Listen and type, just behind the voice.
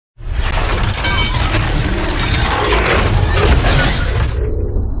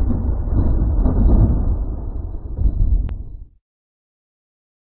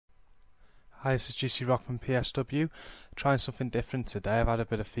Hi, this is GC Rock from PSW. Trying something different today. I've had a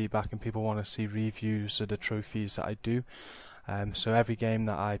bit of feedback and people want to see reviews of the trophies that I do. So every game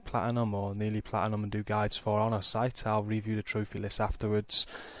that I platinum or nearly platinum and do guides for on our site, I'll review the trophy list afterwards,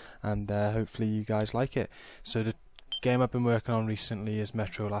 and hopefully you guys like it. So the game I've been working on recently is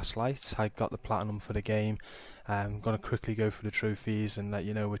Metro Last Light. I got the platinum for the game. I'm going to quickly go through the trophies and let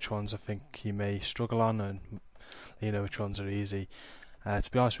you know which ones I think you may struggle on and which ones are easy.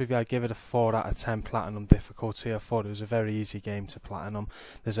 To be honest with you, I give it a 4 out of 10 platinum difficulty. I thought it was a very easy game to platinum.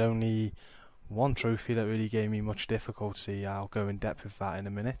 There's only one trophy that really gave me much difficulty. I'll go in depth with that in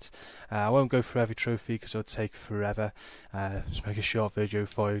a minute. I won't go through every trophy because it'll take forever. Just make a short video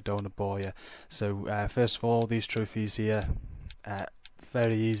for you, don't want to bore you. So first of all, these trophies here,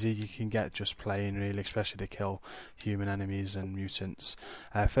 very easy. You can get just playing really, especially to kill human enemies and mutants.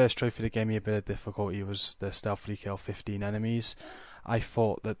 First trophy that gave me a bit of difficulty was the stealthily kill 15 enemies. I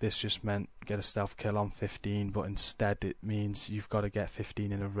thought that this just meant get a stealth kill on 15, but instead it means you've got to get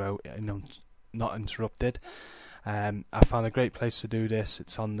 15 in a row, not interrupted. I found a great place to do this.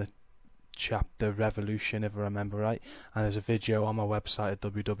 It's on the chapter Revolution, if I remember right, and there's a video on my website at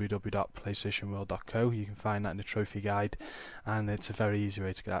www.playstationworld.co. You can find that in the trophy guide, and it's a very easy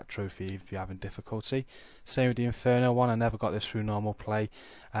way to get that trophy if you're having difficulty. Same with the Inferno one. I never got this through normal play.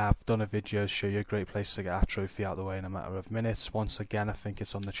 I've done a video to show you a great place to get that trophy out of the way in a matter of minutes. Once again, I think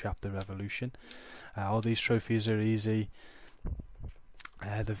it's on the chapter Revolution. All these trophies are easy.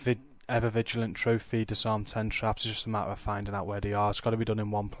 The Ever Vigilant trophy, disarm 10 traps, is just a matter of finding out where they are. It's got to be done in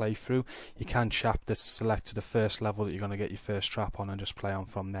one playthrough. You can chapter select to the first level that you're going to get your first trap on and just play on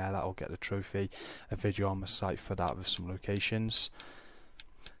from there. That'll get the trophy. A video on my site for that with some locations.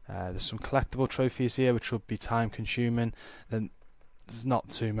 There's some collectible trophies here which will be time consuming. There's not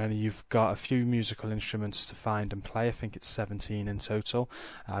too many. You've got a few musical instruments to find and play. I think it's 17 in total.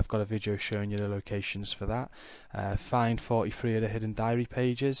 I've got a video showing you the locations for that. Find 43 of the hidden diary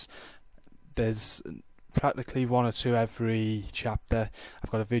pages. There's practically one or two every chapter. I've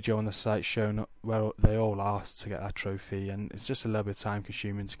got a video on the site showing where they all are to get that trophy, and it's just a little bit time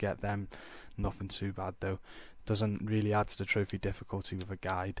consuming to get them. Nothing too bad though. Doesn't really add to the trophy difficulty with a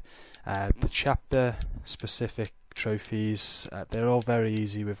guide. The chapter specific trophies, they're all very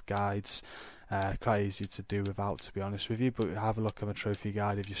easy with guides. Quite easy to do without, to be honest with you, but have a look at my trophy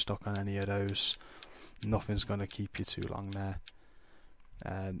guide if you're stuck on any of those. Nothing's going to keep you too long there.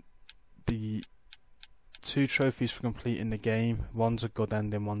 The two trophies for completing the game, one's a good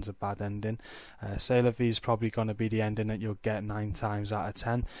ending, one's a bad ending. C'est La Vie is probably going to be the ending that you'll get 9 times out of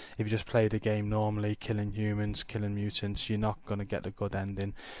 10. If you just play the game normally, killing humans, killing mutants, you're not going to get a good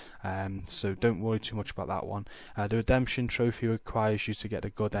ending. So don't worry too much about that one. The Redemption trophy requires you to get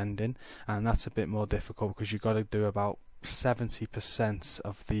a good ending, and that's a bit more difficult because you've got to do about 70%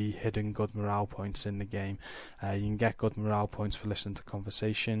 of the hidden good morale points in the game. You can get good morale points for listening to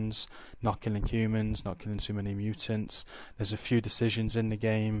conversations, not killing humans, not killing too many mutants. There's a few decisions in the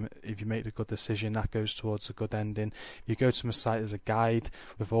game. If you make a good decision, that goes towards a good ending. If you go to my site, there's a guide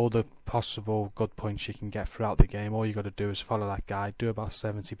with all the possible good points you can get throughout the game. All you got to do is follow that guide, do about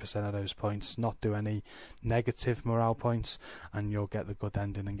 70% of those points, not do any negative morale points, and you'll get the good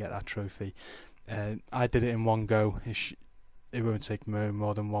ending and get that trophy. I did it in one go. It won't take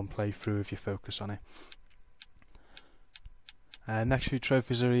more than one playthrough if you focus on it. Next few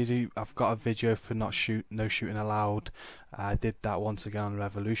trophies are easy. I've got a video for no shooting allowed. I did that once again on the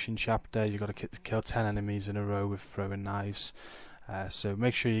Revolution chapter. You've got to kill 10 enemies in a row with throwing knives. So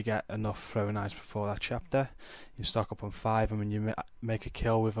make sure you get enough throwing knives before that chapter. You stock up on 5, and when you make a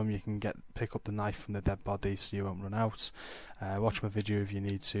kill with them, you can pick up the knife from the dead body so you won't run out. Watch my video if you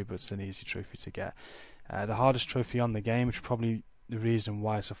need to, but it's an easy trophy to get. The hardest trophy on the game, which is probably the reason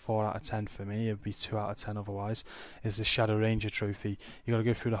why it's a 4 out of 10 for me, it would be 2 out of 10 otherwise, is the Shadow Ranger trophy. You've got to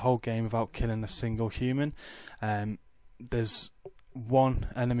go through the whole game without killing a single human. There's one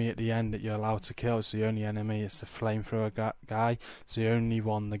enemy at the end that you're allowed to kill. It's the only enemy. It's the flamethrower guy. It's the only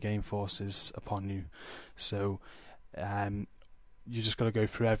one the game forces upon you. So you just got to go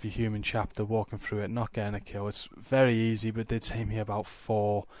through every human chapter, walking through it, not getting a kill. It's very easy, but it did take me about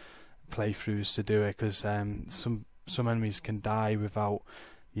 4 playthroughs to do it because some enemies can die without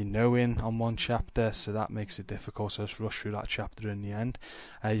you knowing on one chapter, so that makes it difficult. So just rush through that chapter in the end.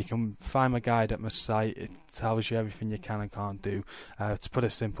 You can find my guide at my site. It tells you everything you can and can't do. To put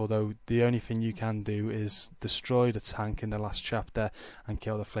it simple though, the only thing you can do is destroy the tank in the last chapter and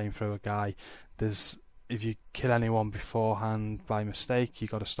kill the flamethrower guy. If you kill anyone beforehand by mistake, you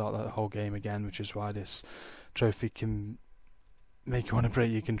got to start that whole game again, which is why this trophy can make you want to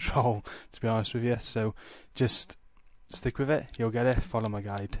break your control, to be honest with you. So just stick with it, you'll get it, follow my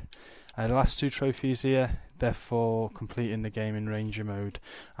guide. The last 2 trophies here, they're for completing the game in Ranger Mode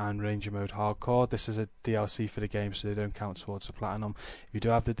and Ranger Mode Hardcore. This is a DLC for the game, so they don't count towards the Platinum. If you do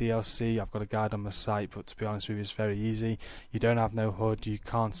have the DLC, I've got a guide on my site, but to be honest with you, it's very easy. You don't have no HUD, you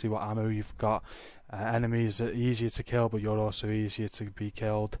can't see what ammo you've got. Enemies are easier to kill, but you're also easier to be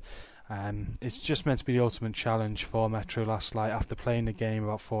killed. It's just meant to be the ultimate challenge for Metro Last Light. After playing the game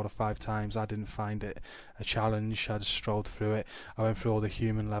about 4 or 5 times, I didn't find it a challenge. I just strolled through it. I went through all the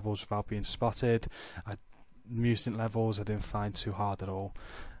human levels without being spotted. Mutant levels I didn't find too hard at all.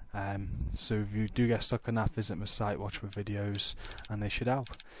 So if you do get stuck on that, visit my site, watch my videos, and they should help.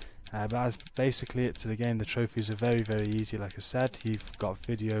 But that's basically it to the game. The trophies are very, very easy. Like I said, you've got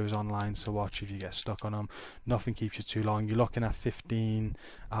videos online to watch if you get stuck on them. Nothing keeps you too long. You're looking at 15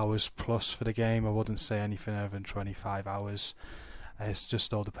 hours plus for the game. I wouldn't say anything over than 25 hours. It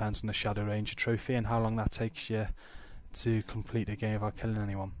just all depends on the Shadow Ranger trophy and how long that takes you to complete the game without killing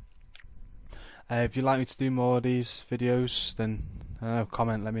anyone. If you'd like me to do more of these videos, then I don't know,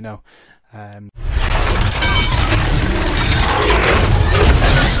 comment, let me know.